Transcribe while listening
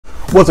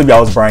What's up,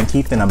 y'all? It's Brian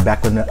Keith and I'm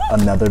back with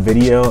another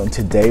video, and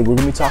today we're going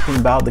to be talking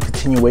about the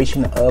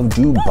continuation of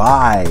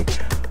Dubai.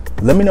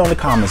 Let me know in the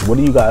comments, what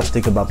do you guys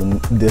think about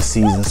this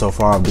season so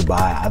far of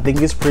Dubai? I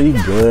think it's pretty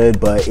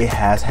good, but it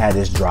has had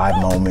its dry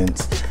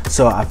moments.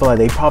 So I feel like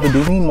they probably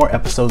do need more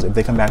episodes if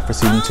they come back for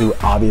season 2,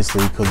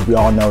 obviously, because we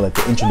all know that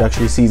the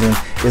introductory season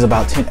is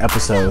about 10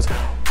 episodes.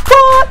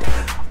 But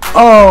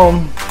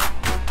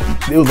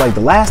it was like the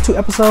last 2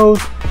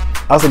 episodes,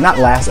 I was like, not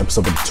last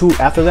episode, but 2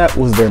 after that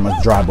was very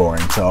much dry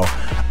boring. So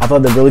I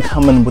thought they're really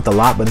coming with a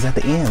lot, but it's at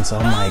the end. So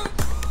I'm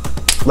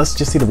like, let's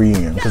just see the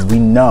reunion because we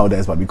know that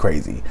it's about to be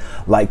crazy.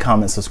 Like,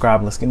 comment,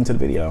 subscribe. Let's get into the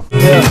video.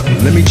 Yeah,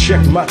 let me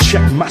check my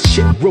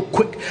shit real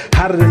quick.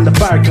 Hotter than the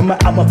fire coming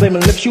out my flame.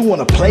 And if you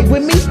wanna play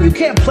with me, you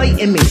can't play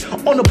in me.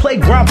 On the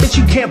playground, bitch,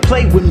 you can't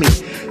play with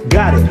me.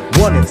 Got it,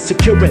 want it,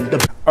 securing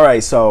the. All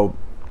right, so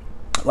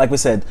like we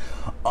said,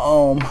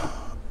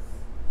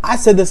 I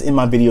said this in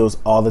my videos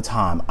all the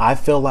time. I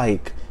feel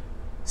like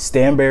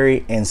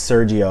Stanberry and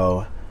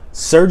Sergio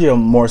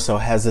more so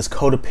has this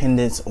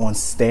codependence on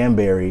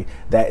Stanberry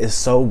that is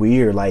so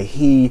weird. Like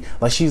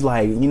she's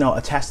like, you know,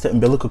 attached to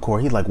umbilical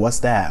cord. He's like, what's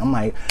that? I'm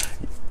like,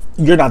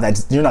 you're not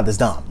this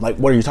dumb. Like,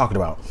 what are you talking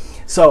about?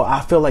 So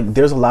I feel like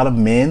there's a lot of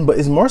men, but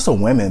it's more so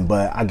women.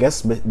 But I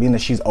guess being that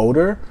she's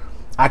older,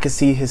 I could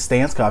see his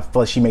stance because I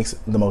feel like she makes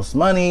the most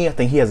money. I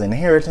think he has an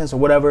inheritance or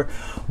whatever.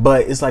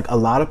 But it's like a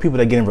lot of people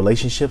that get in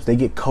relationships, they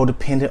get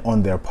codependent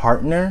on their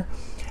partner.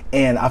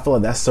 And I feel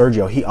like that's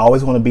Sergio. He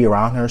always want to be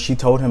around her. She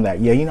told him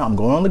that, yeah, you know, I'm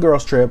going on the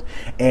girls trip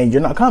and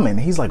you're not coming.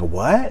 He's like,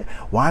 what?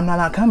 Why am I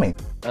not coming?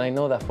 And I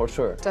know that for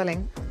sure.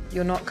 Darling,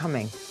 you're not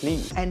coming.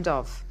 Please. End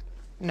of.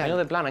 No. I know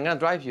the plan. I'm going to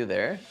drive you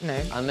there. No.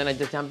 And then I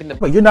just jump in the...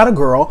 But you're not a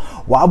girl.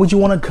 Why would you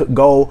want to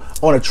go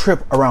on a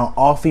trip around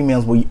all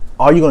females where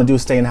all you're going to do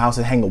is stay in the house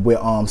and hang out with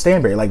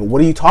Stanberry? Like, what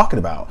are you talking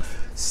about?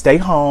 Stay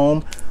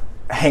home,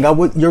 hang out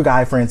with your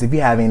guy friends if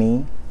you have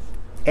any,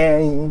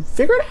 and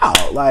figure it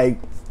out. Like,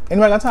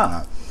 anybody got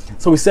time?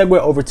 So we segue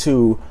over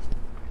to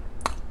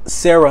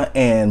Sarah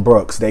and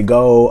Brooks. They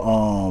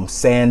go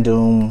sand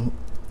dune,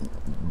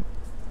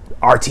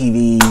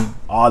 RTV,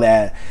 all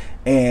that,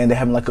 and they're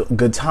having like a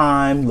good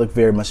time, look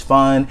very much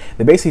fun.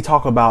 They basically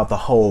talk about the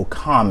whole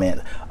comment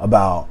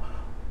about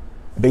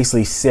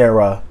basically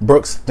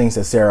Brooks thinks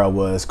that Sarah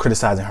was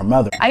criticizing her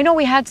mother. I know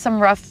we had some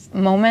rough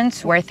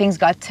moments where things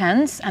got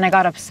tense and I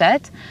got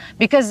upset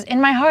because in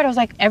my heart I was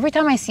like, every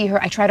time I see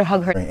her, I try to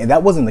hug her. And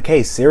that wasn't the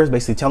case. Sarah's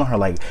basically telling her,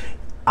 like,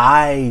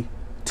 I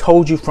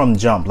told you from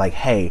jump, like,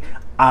 hey,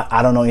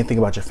 I don't know anything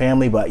about your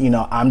family, but, you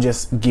know, I'm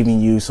just giving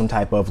you some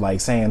type of,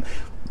 like, saying,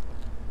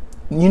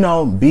 you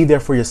know, be there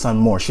for your son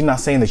more. She's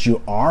not saying that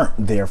you aren't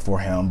there for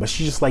him, but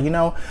she's just like, you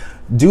know,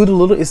 do the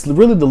little, it's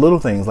really the little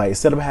things. Like,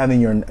 instead of having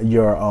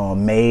your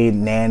maid,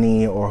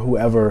 nanny, or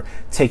whoever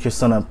take your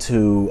son up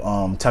to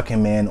tuck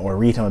him in or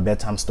read him a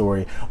bedtime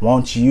story,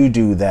 won't you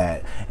do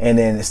that? And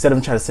then instead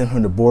of trying to send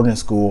him to boarding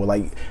school,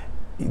 like,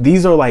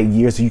 these are like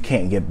years you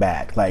can't get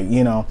back, like,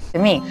 you know. To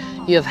me,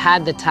 you have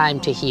had the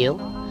time to heal,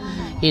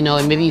 you know,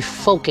 and maybe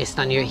focused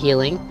on your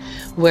healing,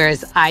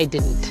 whereas I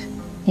didn't.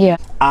 Yeah.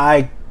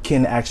 I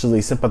can actually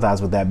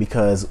sympathize with that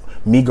because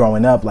me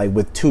growing up, like,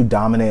 with 2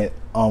 dominant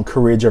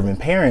career-driven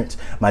parents,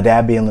 my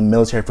dad being in the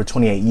military for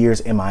 28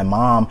 years and my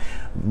mom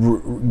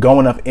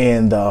going up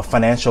in the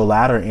financial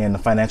ladder in the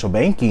financial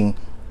banking,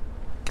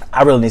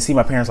 I really didn't see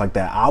my parents like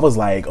that. I was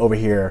like over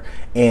here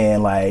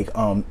in, like,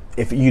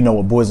 if you know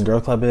what Boys and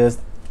Girls Club is,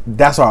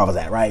 that's where I was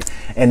at, right?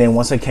 And then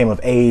once I came of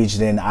age,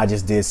 then I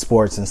just did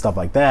sports and stuff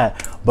like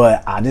that.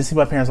 But I didn't see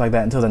my parents like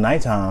that until the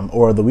nighttime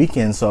or the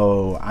weekend.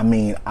 So, I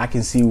mean, I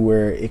can see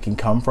where it can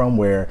come from,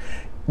 where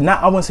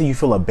I wouldn't say you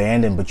feel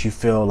abandoned, but you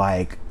feel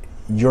like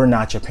you're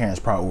not your parents'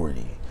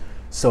 priority.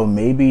 So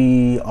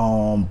maybe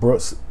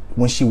Brooks,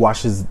 when she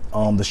watches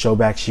the show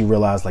back, she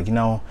realized, like, you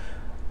know,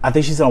 I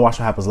think she's gonna watch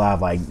What Happens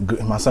Live. Like,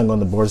 my son going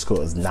to boarding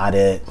school is not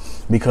it,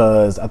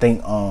 because I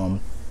think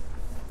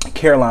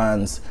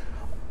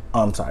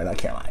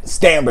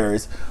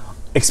Stanberry's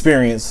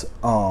experience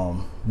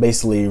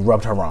basically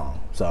rubbed her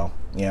wrong. So,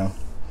 yeah.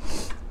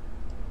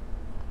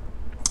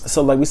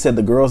 So like we said,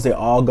 the girls, they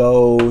all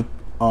go,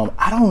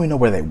 I don't even know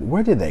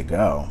where did they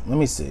go? Let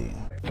me see.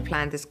 I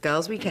planned this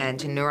girls'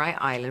 weekend to Nurai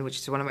Island, which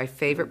is one of my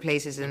favorite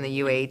places in the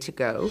UAE to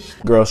go.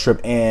 Girls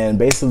trip, and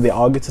basically they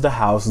all get to the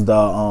house.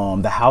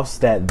 The house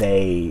that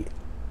they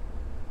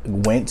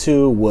went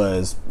to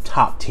was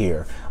top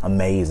tier,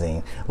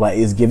 amazing. Like,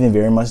 it's giving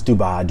very much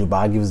Dubai.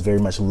 Dubai gives very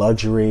much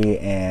luxury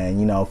and,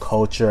 you know,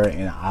 culture,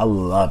 and I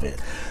love it.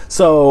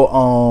 So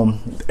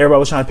everybody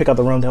was trying to pick out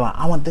the room. They're like,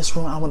 I want this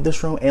room, I want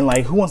this room. And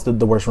like, who wants the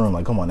worst room?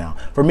 Like, come on now.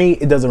 For me,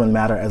 it doesn't really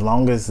matter. As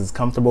long as it's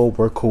comfortable,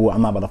 we're cool.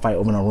 I'm not about to fight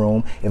over no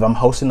room. If I'm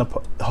hosting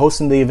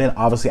the event,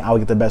 obviously I would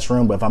get the best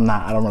room, but if I'm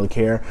not, I don't really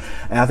care.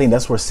 And I think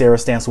that's where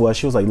Sarah's stance was.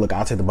 She was like, look,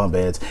 I'll take the bunk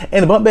beds.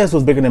 And the bunk beds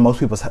was bigger than most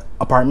people's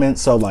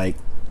apartments, so like,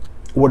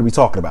 what are we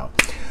talking about?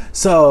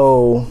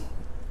 So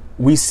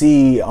we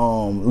see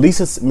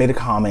Lisa made a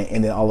comment,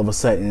 and then all of a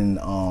sudden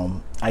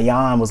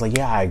Ayan was like,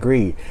 yeah, I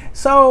agree.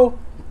 So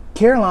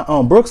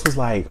Brooks was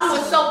like, I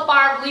was so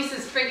far up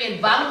Lisa's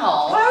freaking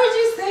bunghole. Why would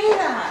you say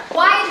that?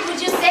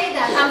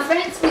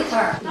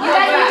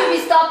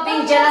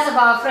 jealous of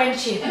our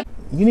friendship.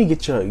 You need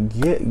to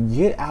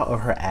get out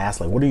of her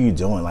ass. Like, what are you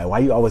doing? Like, why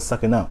are you always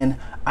sucking up? And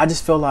I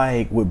just feel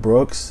like with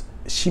Brooks,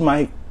 it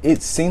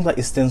seems like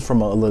it stems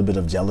from a little bit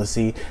of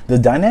jealousy. The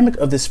dynamic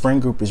of this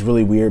friend group is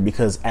really weird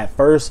because at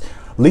first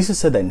Lisa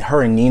said that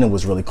her and Nina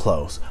was really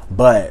close,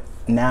 but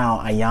now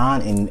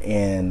Ayan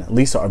and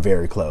Lisa are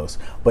very close.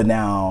 But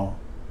now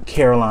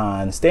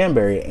Caroline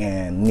Stanberry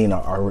and Nina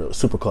are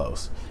super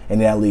close,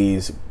 and that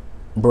leaves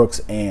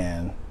Brooks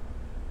and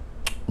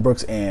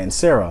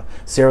Sarah.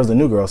 Sarah's the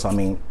new girl, so I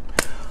mean.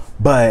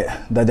 But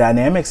the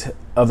dynamics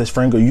of this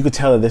friend group, you could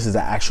tell that this is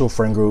an actual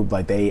friend group.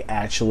 Like, they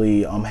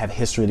actually have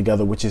history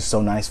together, which is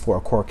so nice for a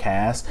core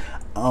cast.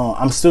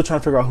 I'm still trying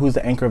to figure out who's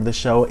the anchor of the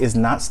show. It's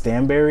not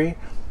Stanberry.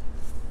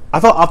 I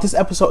thought off this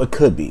episode it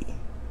could be,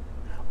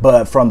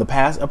 but from the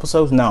past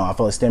episodes, no. I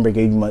feel like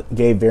Stanberry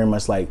gave very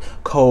much like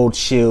cold,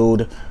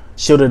 shielded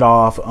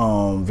off,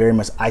 very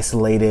much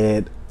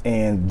isolated,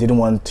 and didn't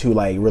want to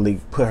like really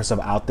put herself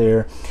out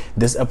there.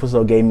 This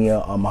episode gave me a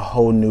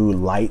whole new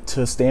light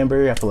to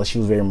Stanberry. I feel like she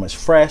was very much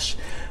fresh,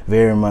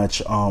 very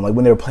much like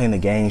when they were playing the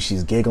game,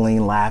 she's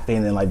giggling, laughing,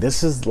 and like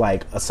this is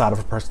like a side of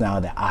her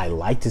personality that I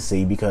like to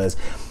see, because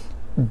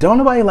don't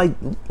nobody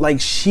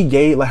like she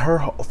gave like her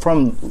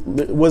from,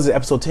 was it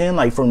episode 10,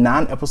 like from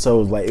 9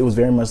 episodes, like it was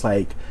very much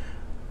like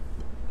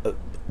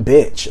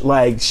bitch.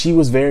 Like she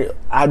was very,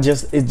 it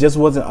just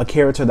wasn't a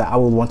character that I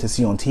would want to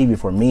see on TV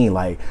for me.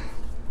 Like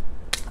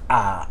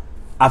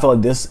I felt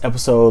like this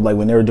episode, like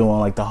when they were doing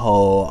like the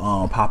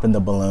whole popping the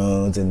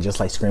balloons and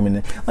just like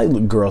screaming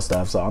like girl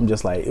stuff, so I'm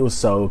just like, it was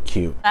so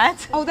cute.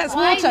 Oh, that's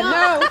water.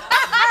 No.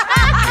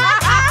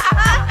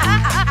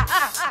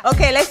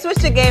 Okay, let's switch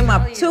the game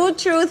up. 2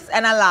 truths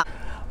and a lie.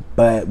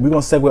 But we're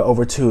gonna segue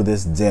over to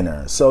this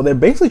dinner. So they're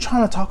basically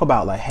trying to talk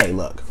about like, hey,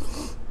 look,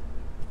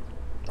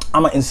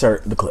 I'm gonna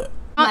insert the clip.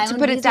 To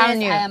put it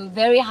down you. I am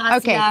very hustler.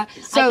 Okay,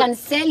 so I can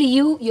sell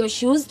you your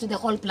shoes to the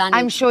whole planet.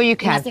 I'm sure you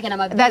can.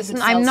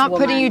 I'm not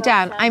putting you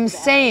down. I'm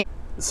saying.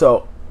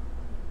 So,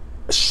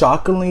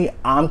 shockingly,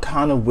 I'm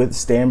kind of with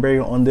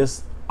Stanberry on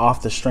this,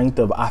 off the strength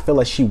of, I feel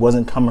like she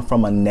wasn't coming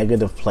from a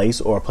negative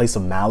place or a place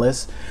of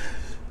malice.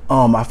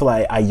 I feel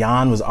like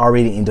Ayan was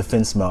already in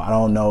defense mode. I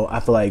don't know. I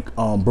feel like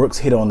Brooks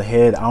hit it on the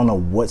head. I don't know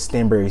what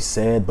Stanberry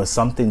said, but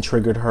something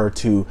triggered her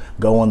to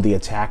go on the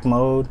attack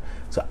mode.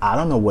 So I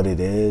don't know what it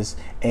is.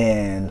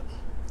 And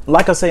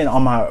like I was saying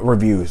on my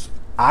reviews,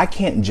 I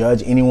can't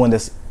judge anyone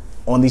that's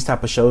on these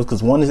type of shows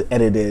because one is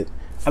edited.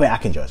 I mean, I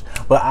can judge,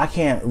 but I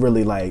can't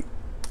really like,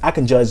 I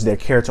can judge their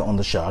character on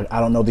the show. I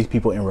don't know these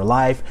people in real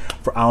life.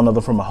 I don't know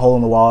them from a hole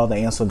in the wall, the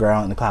ants on the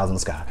ground, and the clouds in the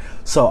sky.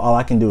 So all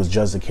I can do is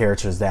judge the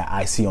characters that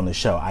I see on the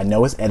show. I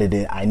know it's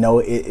edited. I know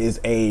it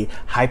is a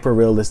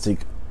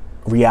hyper-realistic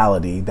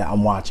reality that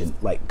I'm watching,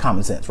 like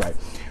common sense, right?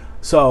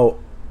 So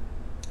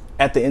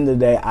at the end of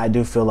the day, I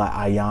do feel like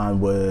Ayan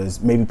was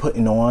maybe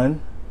putting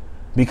on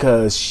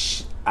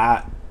because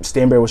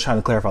Stanberry was trying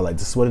to clarify, like,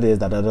 this is what it is,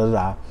 da da da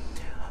da.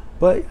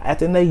 But at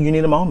the end of the day, you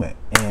need a moment.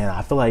 And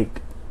I feel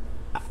like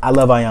I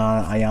love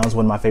Ayan. Ayan's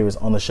one of my favorites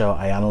on the show,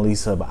 Ayan and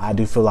Lisa, but I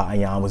do feel like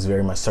Ayan was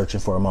very much searching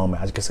for a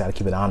moment. I just gotta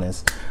keep it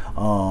honest.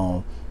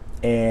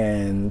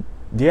 And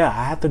yeah,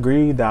 I have to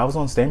agree that I was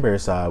on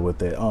Stanberry's side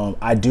with it.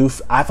 I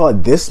feel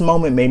like this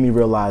moment made me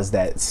realize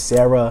that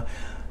Sarah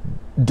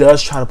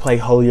does try to play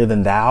holier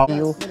than thou.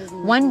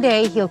 One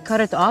day he'll cut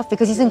it off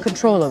because he's in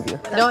control of you.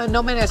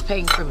 No man is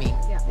paying for me.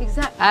 Yeah,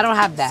 exactly. I don't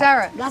have that.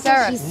 Sarah, that's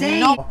what she's saying.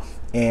 No.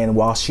 And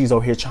while she's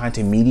over here trying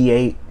to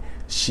mediate,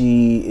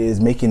 she is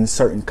making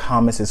certain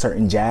comments and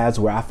certain jabs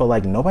where I feel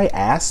like nobody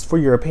asked for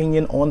your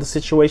opinion on the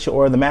situation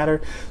or the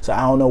matter. So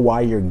I don't know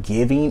why you're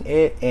giving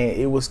it, and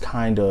it was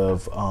kind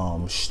of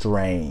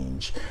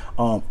strange.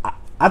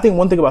 I think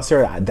one thing about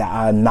Sarah that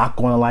I'm not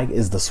going to like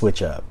is the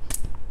switch up.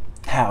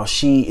 How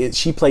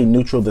she played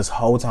neutral this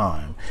whole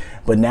time,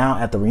 but now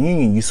at the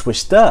reunion you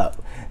switched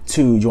up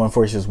to join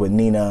forces with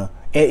Nina,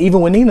 and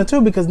even with Nina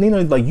too, because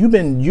Nina, like, you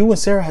and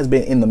Sarah has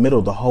been in the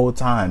middle the whole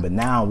time, but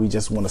now we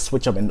just want to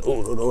switch up and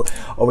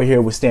over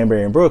here with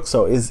Stanberry and Brooks.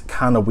 So it's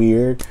kind of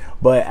weird,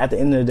 but at the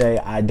end of the day,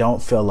 I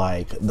don't feel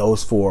like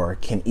those 4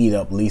 can eat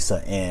up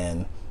Lisa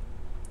and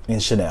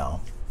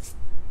Chanel.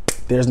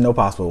 There's no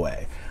possible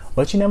way,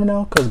 but you never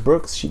know, because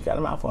Brooks, she got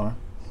a mouth on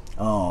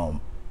her.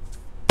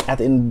 At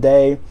the end of the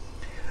day,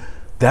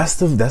 that's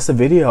the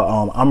video.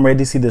 I'm ready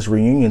to see this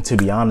reunion, to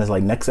be honest.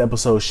 Like, next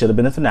episode should have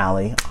been a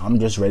finale. I'm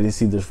just ready to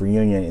see this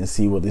reunion and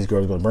see what these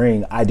girls are going to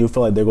bring. I do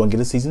feel like they're going to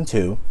get a season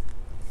 2.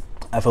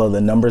 I feel like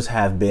the numbers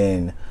have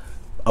been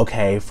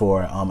okay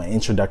for an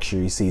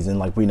introductory season.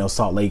 Like, we know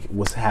Salt Lake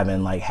was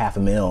having like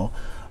 500,000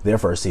 their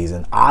first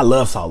season. I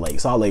love Salt Lake.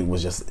 Salt Lake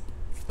was just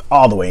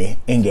all the way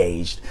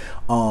engaged.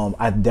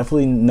 I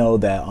definitely know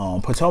that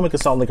Potomac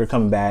and Salt Lake are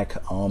coming back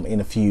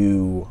in a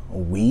few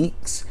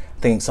weeks.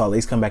 I think Salt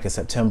Lake's come back in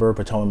September.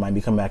 Potomac might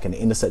be coming back in the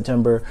end of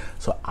September.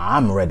 So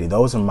I'm ready.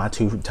 Those are my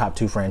top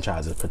two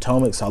franchises: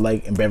 Potomac, Salt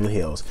Lake, and Beverly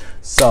Hills.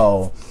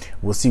 So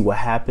we'll see what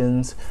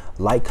happens.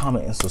 Like,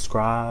 comment, and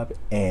subscribe,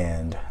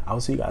 and I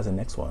will see you guys in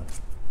the next one.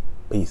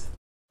 Peace.